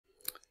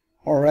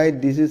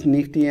Alright, this is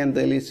Nifty and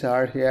daily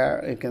chart.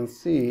 Here you can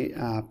see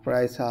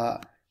price are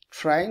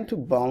trying to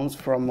bounce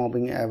from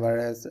moving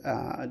average,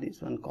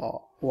 this one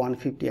called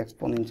 150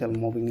 exponential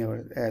moving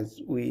average, as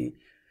we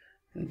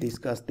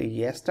discussed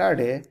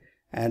yesterday.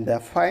 And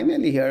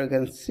finally here you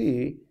can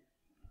see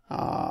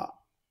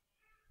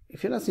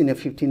if you not seen a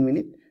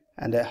 15-minute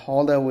and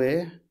all the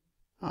way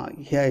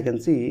here you can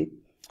see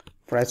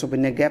price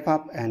open a gap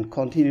up and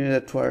continue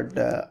toward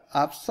the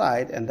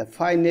upside, and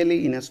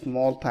finally in a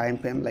small time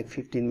frame like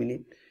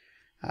 15-minute,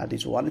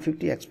 this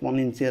 150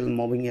 exponential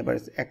moving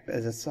average act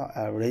as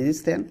a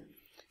resistance,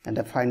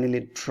 and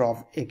finally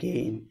drop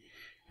again.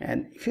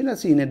 And if you not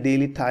see in a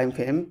daily time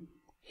frame,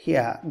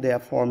 here they are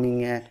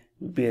forming a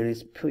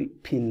bearish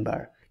pin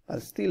bar,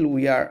 but still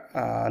we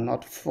are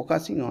not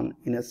focusing on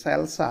in a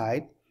sell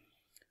side,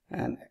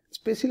 and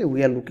especially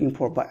we are looking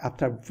for buy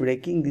after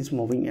breaking this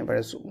moving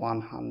average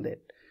 100.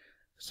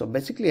 So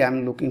basically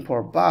I'm looking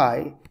for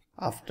buy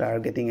after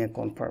getting a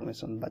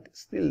confirmation, but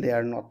still they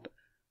are not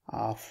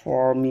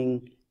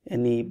forming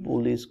any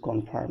bullish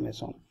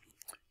confirmation.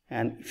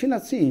 And if you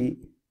not see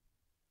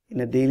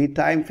in a daily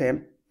time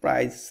frame,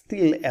 price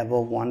still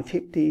above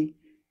 150.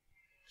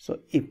 So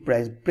if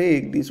price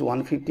break this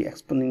 150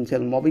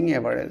 exponential moving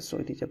average, so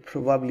it is a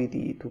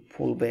probability to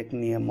pull back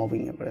near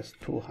moving average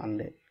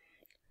 200.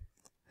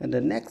 And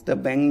the next, the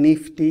bank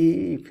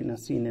Nifty, if you not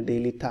see in a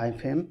daily time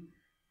frame,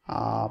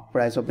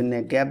 price open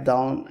a gap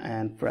down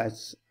and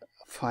price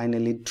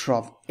finally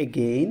drop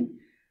again,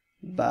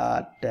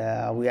 but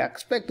we are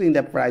expecting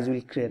the price will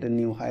create a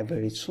new high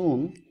very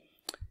soon.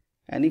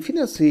 And if you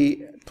not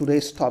see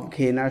today's top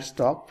gainer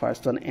stock,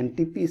 first one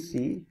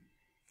NTPC,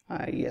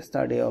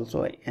 yesterday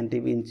also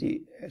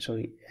NTPC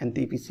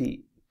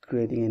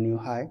creating a new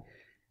high,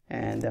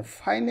 and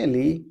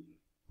finally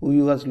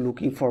we was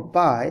looking for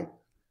buy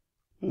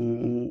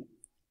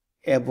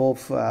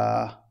above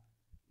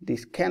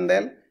this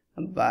candle,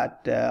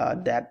 but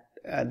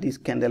this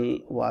candle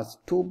was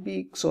too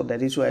big, so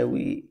that is why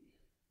we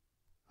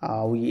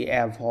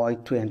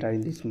avoid to enter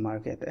in this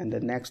market. And the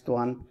next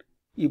one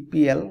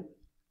UPL,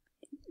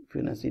 if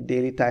you know see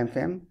daily time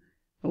frame,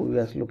 we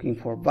was looking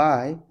for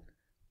buy,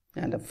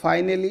 and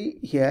finally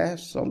here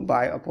some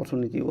buy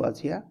opportunity was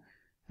here,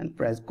 and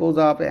price goes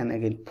up and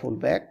again pull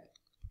back.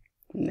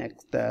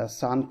 Next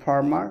Sun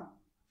Farmer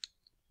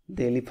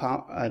daily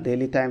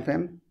time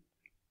frame,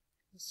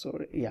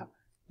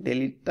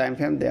 daily time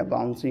frame, they are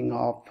bouncing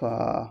off.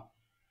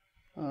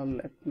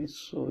 Let me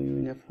show you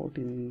in a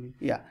 14.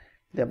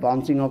 They're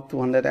bouncing off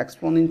 200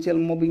 exponential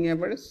moving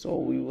average, so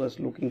we was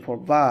looking for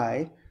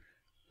buy.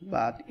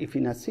 But if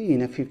you not see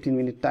in a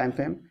 15-minute time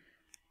frame,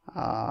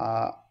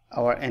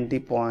 our entry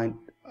point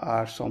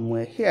are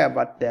somewhere here,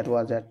 but that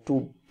was a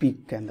too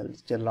big candle,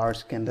 it's a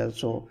large candle,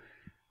 so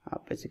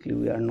basically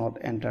we are not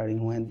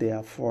entering when they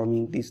are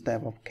forming this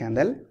type of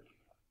candle.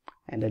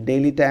 And the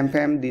daily time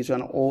frame, this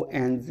one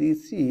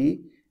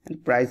ONGC,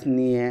 and price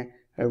near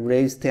a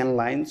raised 10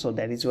 line, so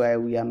that is why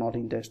we are not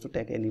interested to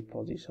take any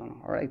position.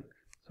 All right,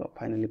 so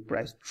finally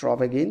price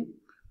drop again.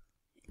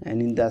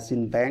 And in the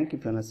Sin Bank,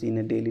 if you want to see in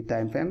a daily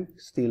time frame,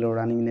 still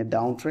running in a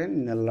downtrend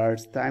in a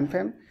large time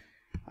frame.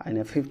 In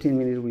a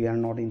 15-minute, we are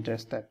not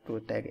interested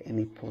to take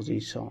any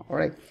position. All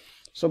right,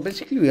 so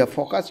basically we are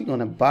focusing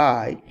on a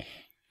buy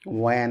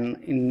when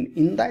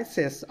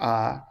indices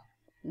are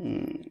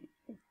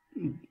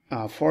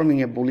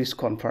forming a bullish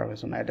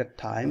confirmation at that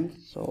time.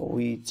 So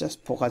we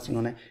just focusing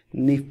on a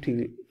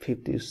Nifty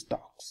 50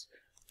 stocks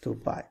to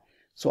buy.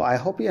 So I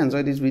hope you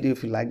enjoyed this video.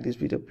 If you like this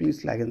video,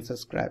 please like and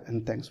subscribe,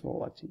 and thanks for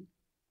watching.